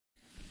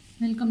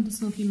Welcome to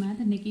Sofymath.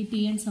 இன்னைக்கு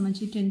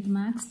TNSTATEBOARD 10th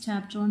Maths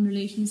Chapter 1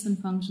 Relations and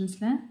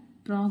Functionsல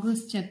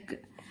Progress Check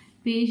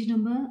Page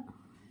number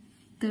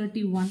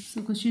 31.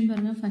 So question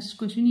பாருங்க. First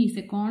question is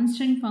a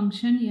constant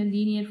function a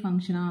linear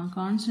function.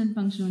 Constant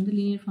function வந்து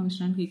linear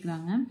function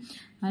கேக்குறாங்க.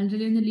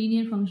 Already வந்து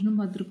linear functionும்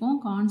பார்த்திருக்கோம்,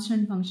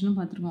 constant functionும்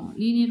பார்த்திருக்கோம்.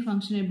 linear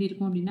function எப்படி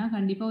இருக்கும் அப்படினா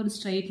கண்டிப்பா ஒரு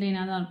straight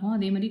line-ஆ தான் இருக்கும்.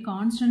 அதே மாதிரி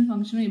constant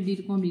functionும் எப்படி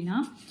இருக்கும் அப்படினா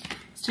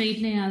straight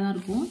line-ஆ தான்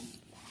இருக்கும்.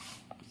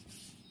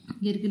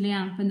 இருக்குல்லையா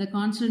இப்போ இந்த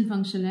கான்ஸ்டன்ட்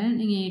ஃபங்க்ஷனில்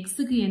நீங்கள்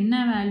எக்ஸுக்கு என்ன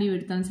வேல்யூ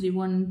எடுத்தாலும் சரி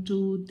 1 2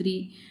 3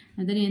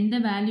 அதில் எந்த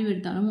வேல்யூ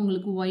எடுத்தாலும்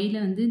உங்களுக்கு ஒயில்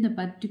வந்து இந்த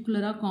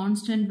பர்டிகுலராக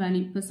கான்ஸ்டன்ட்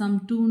வேல்யூ இப்போ சம்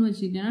 2ன்னு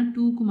வச்சுக்கிட்டீங்கன்னா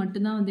 2க்கு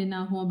மட்டும்தான் வந்து என்ன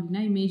ஆகும்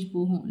அப்படின்னா இமேஜ்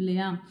போகும்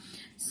இல்லையா.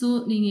 ஸோ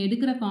நீங்கள்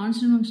எடுக்கிற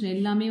கான்ஸ்டன்ட் ஃபங்க்ஷன்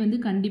எல்லாமே வந்து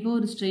கண்டிப்பாக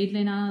ஒரு ஸ்ட்ரெயிட்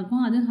லைனாக தான்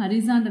இருக்கும், அது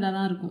ஹரிசாண்டலாக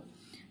தான் இருக்கும்.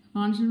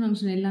 கான்ஸ்டன்ட்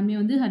ஃபங்க்ஷன் எல்லாமே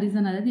வந்து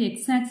ஹரிசாண்டல், அதாவது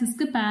எக்ஸ்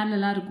ஆக்சிஸ்க்கு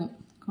பேரலாக இருக்கும்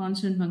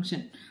கான்ஸ்டன்ட்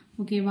ஃபங்க்ஷன்.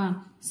 ஓகேவா.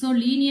 ஸோ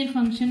லீனியர்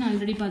ஃபங்க்ஷன்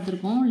ஆல்ரெடி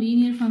பார்த்துருக்கோம்.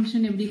 லீனியர்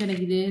ஃபங்க்ஷன் எப்படி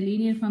கிடைக்குது,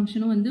 லீனியர்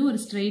ஃபங்க்ஷனும் வந்து ஒரு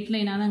ஸ்ட்ரெயிட்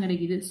லைனாக தான்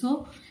கிடைக்குது. ஸோ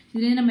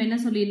இதுலேயே நம்ம என்ன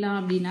சொல்லிடலாம்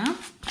அப்படின்னா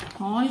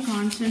ஆல்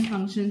கான்ஸ்டன்ட்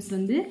ஃபங்க்ஷன்ஸ்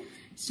வந்து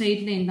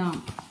ஸ்ட்ரெயிட் லைன் தான்.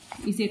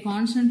 Is a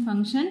constant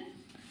function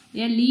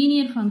A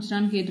linear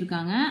ஃபங்க்ஷனான்னு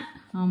கேட்டிருக்காங்க.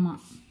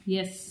 ஆமாம்,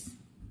 எஸ்,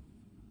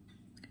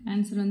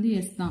 ஆன்சர் வந்து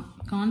எஸ் தான்.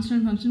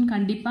 கான்ஸ்டன்ட் ஃபங்க்ஷன்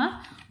கண்டிப்பாக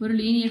ஒரு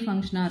லீனியர்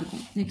ஃபங்க்ஷனாக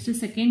இருக்கும். Next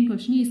second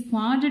question is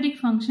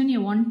quadratic function A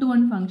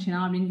 1-to-1 ஃபங்க்ஷனா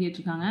அப்படின்னு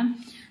கேட்டிருக்காங்க.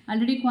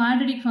 ஆல்ரெடி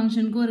குவாட்ரடிக்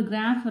ஃபங்க்ஷனுக்கு ஒரு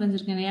கிராஃப்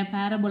வரைஞ்சிருக்கேன் இல்லையா,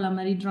 பேரபோலா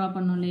மாதிரி ட்ரா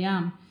பண்ணோம் இல்லையா.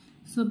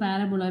 ஸோ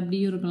பேரபோலா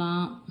இப்படியும்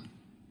இருக்கலாம்,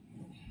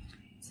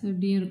 ஸோ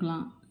இப்படியும்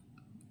இருக்கலாம்.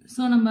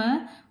 ஸோ நம்ம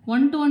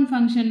 1-to-1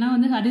 ஃபங்க்ஷன்னா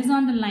வந்து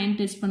ஹரிசாண்டல் லைன்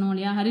டெஸ்ட் பண்ணுவோம்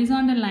இல்லையா.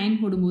 ஹரிசாண்டல் லைன்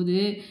போடும்போது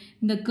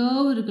இந்த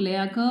கர்வ் இருக்கு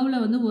இல்லையா,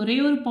 கர்வில் வந்து ஒரே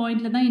ஒரு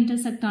பாயிண்ட்ல தான்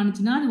இன்டர்செக்ட்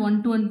ஆனிச்சுன்னா அது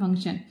 1-to-1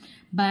 function.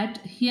 But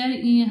here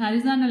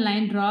horizontal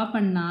line draw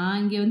பண்ணால்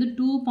இங்கே வந்து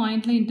 2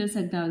 பாயிண்ட்ல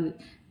இன்டர்செக்ட் ஆகுது.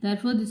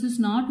 therefore this is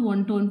not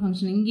 1-to-1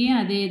 function.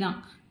 இங்கேயும் அதே தான்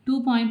 2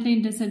 பாயிண்ட்ல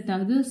இன்டர்செக்ட்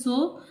ஆகுது. ஸோ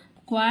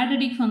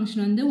குவாட்ரடிக்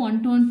ஃபங்க்ஷன் வந்து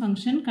 1-to-1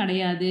 ஃபங்க்ஷன்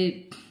கிடையாது.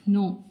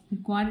 நோ,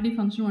 குவாட்ரடிக்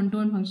ஃபங்க்ஷன்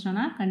 1-to-1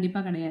 ஃபங்க்ஷனா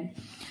கண்டிப்பாக கிடையாது.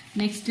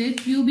 Next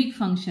cubic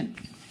function.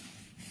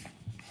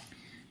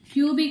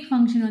 Cubic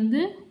function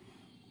வந்து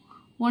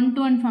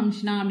 1-to-1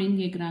 ஃபங்க்ஷனா அப்படின்னு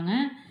கேட்குறாங்க.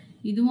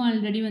 இதுவும்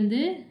ஆல்ரெடி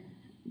வந்து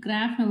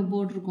கிராஃப் நம்ம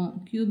போட்டிருக்கோம்.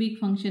 கியூபிக்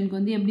ஃபங்க்ஷனுக்கு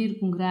வந்து எப்படி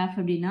இருக்கும் கிராஃப்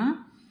அப்படின்னா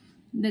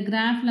இந்த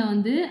கிராஃபில்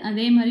வந்து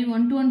அதே மாதிரி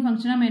 1-to-1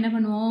 ஃபங்க்ஷனாக நம்ம என்ன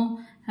பண்ணுவோம்,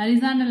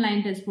 ஹரிசாண்டல்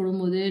லைன் டெஸ்ட்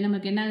போடும்போது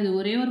நமக்கு என்ன ஆகுது,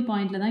 ஒரே ஒரு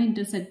பாயிண்ட்ல தான்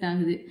இன்டர்செக்ட்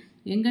ஆகுது.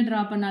 எங்கே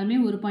ட்ரா பண்ணாலுமே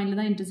ஒரு பாயிண்ட்ல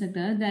தான் இன்டர்செக்ட்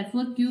ஆகுது.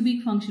 therefore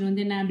கியூபிக் ஃபங்க்ஷன்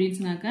வந்து என்ன அப்படின்னு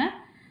சொன்னாக்கா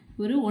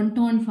ஒரு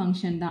 1-to-1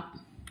 ஃபங்க்ஷன் தான்.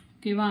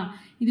 ஓகேவா.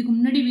 இதுக்கு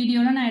முன்னாடி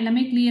வீடியோவில் நான்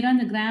எல்லாமே கிளியராக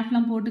இந்த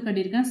கிராஃப்லாம் போட்டு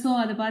கட்டியிருக்கேன். ஸோ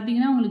அதை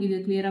பார்த்தீங்கன்னா உங்களுக்கு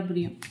இது கிளியராக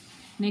புரியும்.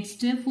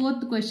 Next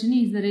fourth question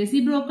is the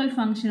reciprocal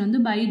function வந்து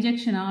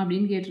பைஜெக்ஷனா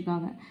அப்படின்னு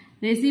கேட்டிருக்காங்க.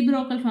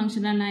 ரெசிப்ரோக்கல்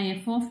ஃபங்க்ஷனா நான்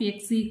f of x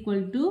equal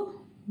to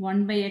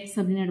 1/x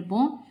அப்படின்னு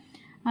எடுப்போம்.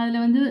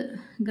 அதில் வந்து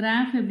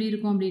கிராஃப் எப்படி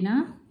இருக்கும் அப்படின்னா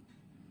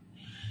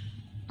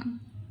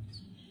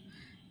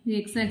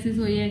எக்ஸ்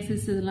ஆக்சிஸ் ஒய்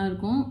ஆக்சிஸ் இதெல்லாம்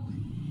இருக்கும்.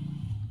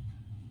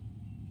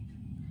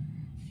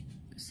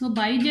 ஸோ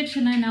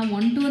பைஜெக்ஷனா நான்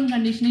 1-to-1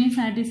 கண்டிஷனையும்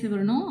சாட்டிஸ்ஃபை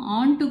பண்ணணும்,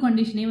 on-to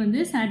கண்டிஷனையும்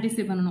வந்து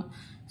சாட்டிஸ்ஃபை பண்ணணும்.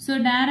 ஸோ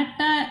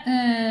டைரெக்டாக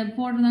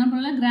போடுறதுனால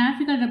போடலாம்,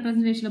 கிராஃபிக்கல்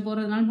ரெப்ரஸன்டேஷனில்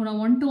போடுறதுனால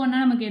போடலாம்.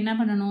 1-to-1 நமக்கு என்ன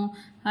பண்ணணும்,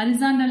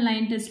 ஹரிசாண்டல்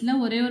லைன்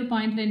டெஸ்ட்டில் ஒரே ஒரு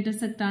பாயிண்ட்ல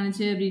இன்டர்செக்ட்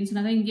ஆனிச்சு அப்படின்னு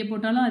சொன்னாக்கா இங்கே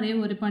போட்டாலும் அதே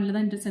ஒரு பாயிண்ட்ல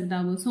தான் இன்டர்செக்ட்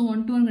ஆகும். ஸோ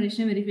 1-to-1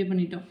 கண்டிஷனை வெரிஃபை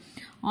பண்ணிட்டோம்.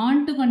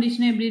 on-to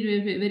கண்டிஷனை எப்படி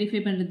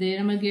வெரிஃபை பண்ணுறது,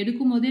 நம்மளுக்கு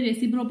எடுக்கும் போதே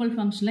ரெசிப்ரோக்கல்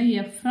ஃபங்க்ஷனில்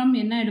எஃப் ஃப்ரம்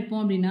என்ன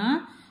எடுப்போம் அப்படின்னா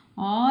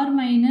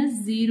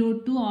r-0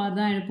 to r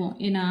தான் எடுப்போம்.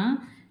 ஏன்னா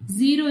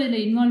 0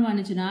 இதில் இன்வால்வ்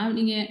ஆனிச்சுன்னா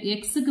நீங்கள்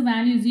எக்ஸுக்கு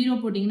வேல்யூ 0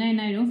 போட்டிங்கன்னா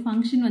என்ன ஆகிடும்,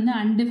 ஃபங்க்ஷன் வந்து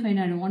அன்டிஃபைன்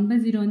ஆகிடும்.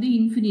 1/0 வந்து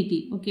இன்ஃபினிட்டி.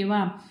 ஓகேவா.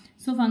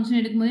 ஸோ ஃபங்க்ஷன்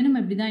எடுக்கும்போதே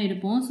நம்ம இப்படி தான்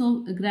எடுப்போம். ஸோ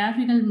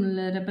கிராஃபிக்கல்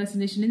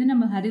ரெப்ரஸன்டேஷன் இது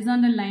நம்ம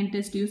ஹரிசாண்டல் லைன்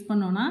டெஸ்ட் யூஸ்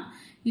பண்ணோம்னா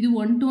இது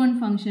 1-to-1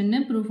 ஃபங்க்ஷன்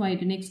ப்ரூஃப்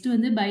ஆகிட்டு. நெக்ஸ்ட்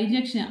வந்து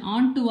பைஜெக்ஷன்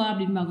on-to-வா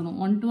அப்படின்னு பார்க்கணும்.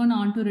 1-to-1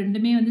 on-to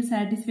ரெண்டுமே வந்து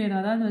சாட்டிஸ்ஃபைட்,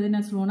 அதாவது வந்து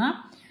என்ன சொல்லுவோம்னா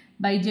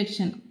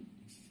பைஜெக்ஷன்.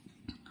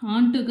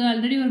 on-to-க்கு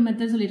ஆல்ரெடி ஒரு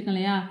மெத்தட் சொல்லியிருக்கேன்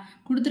இல்லையா,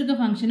 கொடுத்துருக்க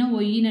ஃபங்க்ஷனை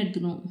ஒய்ன்னு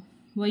எடுத்துக்கணும்.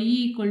 y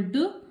equal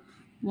to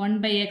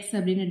 1/x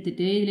அப்படின்னு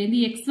எடுத்துட்டு இதுலேருந்து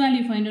எக்ஸ்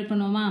வேல்யூ ஃபைண்ட் அவுட்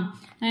பண்ணுவோமா.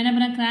 நான் என்ன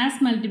பண்ணேன், கிராஸ்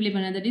மல்டிப்ளை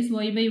பண்ணேன், தட் இஸ்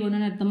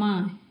y/1 அர்த்தமா.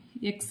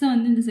 எக்ஸை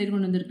வந்து இந்த சைடு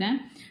கொண்டு வந்திருக்கேன்.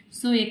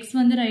 ஸோ எக்ஸ்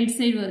வந்து ரைட்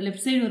சைடு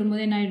லெஃப்ட் சைடு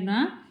வரும்போது என்ன ஆகிடும்னா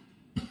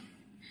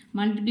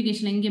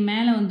மல்டிப்ளிகேஷன் இங்கே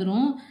மேலே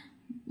வந்துடும்,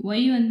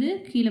 ஒய் வந்து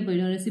கீழே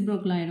போயிடும்,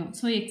 ரெசிப்ரோக்கல் ஆகிடும்.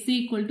 So x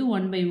equal to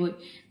 1/y.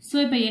 So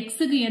இப்போ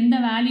எக்ஸுக்கு எந்த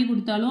வேல்யூ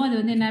கொடுத்தாலும் அது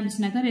வந்து என்ன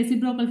ஆச்சுனாக்கா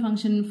ரெசிப்ரோக்கல்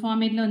ஃபங்க்ஷன்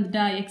ஃபார்மேட்டில்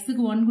வந்துட்டா.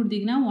 எக்ஸுக்கு 1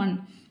 கொடுத்தீங்கன்னா 1,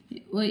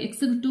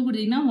 எக்ஸுக்கு 2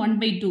 கொடுத்தீங்கன்னா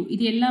 1/2.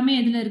 இது எல்லாமே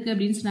எதில் இருக்குது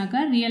அப்படின்னு சொன்னாக்கா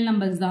ரியல்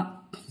நம்பர்ஸ் தான்.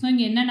 ஸோ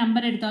இங்கே என்ன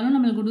நம்பர் எடுத்தாலும்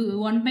நம்மளுக்கு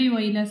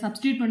 1/yல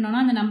சப்ஸ்டியூட்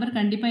பண்ணோம்னா அந்த நம்பர்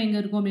கண்டிப்பாக எங்கே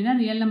இருக்கும் அப்படின்னா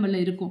ரியல்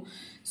நம்பரில் இருக்கும்.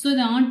 ஸோ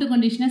இது on-to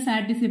கண்டிஷனை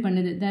சாட்டிஸ்ஃபை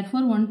பண்ணுது.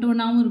 therefore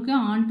 1-to-1ஆகவும் இருக்குது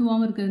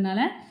on-to-ஆகவும் இருக்கிறதுனால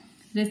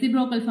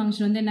ரெசிப்ரோக்கல்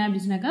ஃபங்க்ஷன் வந்து என்ன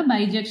அப்படின்னாக்கா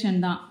பைஜெக்ஷன்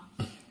தான்.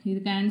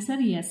 இதுக்கு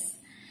answer S.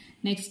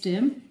 Next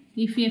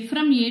if f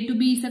from a to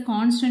b is a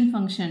constant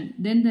function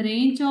then the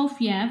range of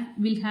f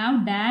will have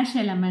dash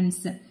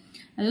elements.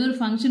 அது ஒரு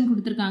ஃபங்க்ஷன்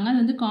கொடுத்துருக்காங்க, அது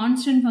வந்து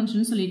கான்ஸ்டன்ட்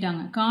ஃபங்க்ஷன்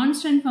சொல்லிட்டாங்க.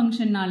 கான்ஸ்டன்ட்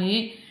ஃபங்க்ஷன்னாலே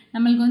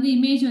நம்மளுக்கு வந்து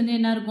இமேஜ் வந்து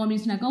என்ன இருக்கும்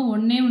அப்படின்னு சொன்னாக்கா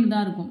 1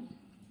 தான் இருக்கும்.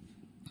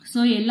 ஸோ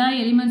எல்லா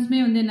எலிமெண்ட்ஸுமே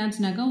வந்து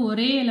என்னாச்சுனாக்கா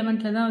ஒரே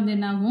எலிமெண்ட்ல தான் வந்து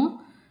என்ன ஆகும்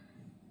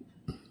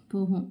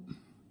போகும்.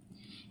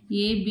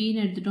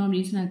 ஏபின்னு எடுத்துட்டோம்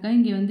அப்படின்னு சொன்னாக்கா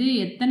இங்கே வந்து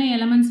எத்தனை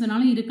எலமெண்ட்ஸ்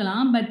வேணாலும்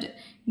இருக்கலாம். பட்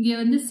இங்கே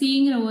வந்து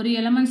சிங்கிற ஒரு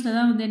எலமெண்ட்ஸில்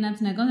தான் வந்து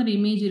என்னாச்சுனாக்கா ஒரு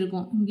இமேஜ்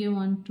இருக்கும். இங்கே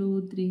 1 2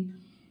 3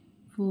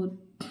 4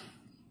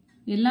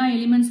 எல்லா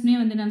எலிமெண்ட்ஸுமே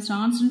வந்து நான்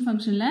கான்ஸ்டன்ட்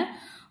ஃபங்க்ஷனில்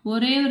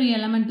ஒரே ஒரு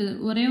எலமெண்ட்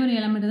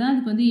தான்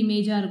அதுக்கு வந்து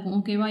இமேஜாக இருக்கும்.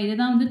 ஓகேவா, இதை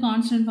தான் வந்து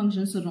கான்ஸ்டன்ட்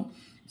ஃபங்க்ஷன் சொல்கிறோம்.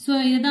 ஸோ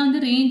இதை தான் வந்து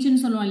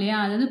ரேஞ்சுன்னு சொல்லுவோம் இல்லையா,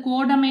 அதாவது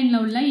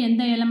கோடமைனில் உள்ள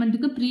எந்த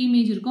எலமெண்ட்டுக்கு ப்ரீ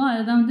இமேஜ் இருக்கோ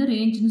அதை தான் வந்து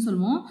ரேஞ்சுன்னு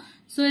சொல்லுவோம்.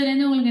 ஸோ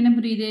இதுலேருந்து உங்களுக்கு என்ன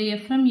புரியுது,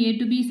 F from A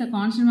to be is a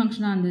constant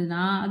ஃபங்க்ஷனாக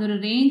இருந்ததுன்னா அதோட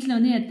ரேஞ்சில்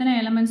வந்து எத்தனை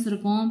எலமெண்ட்ஸ்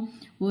இருக்கும்,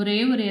 ஒரே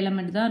ஒரு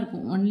எலமெண்ட் தான்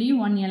இருக்கும், ஒன்லி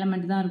ஒன்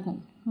எலமெண்ட் தான் இருக்கும்.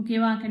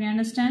 ஓகேவா, கேன் யூ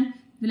அண்டர்ஸ்டாண்ட்?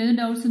 இதில்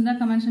எதுவும் டவுட்ஸ்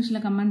இருந்தால் கமெண்ட்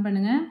செக்ஷனில் கமெண்ட்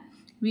பண்ணுங்கள்.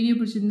 வீடியோ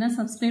பிடிச்சிருந்தா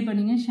சப்ஸ்கிரைப்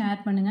பண்ணுங்கள்,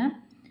 ஷேர் பண்ணுங்கள்.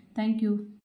 தேங்க்யூ.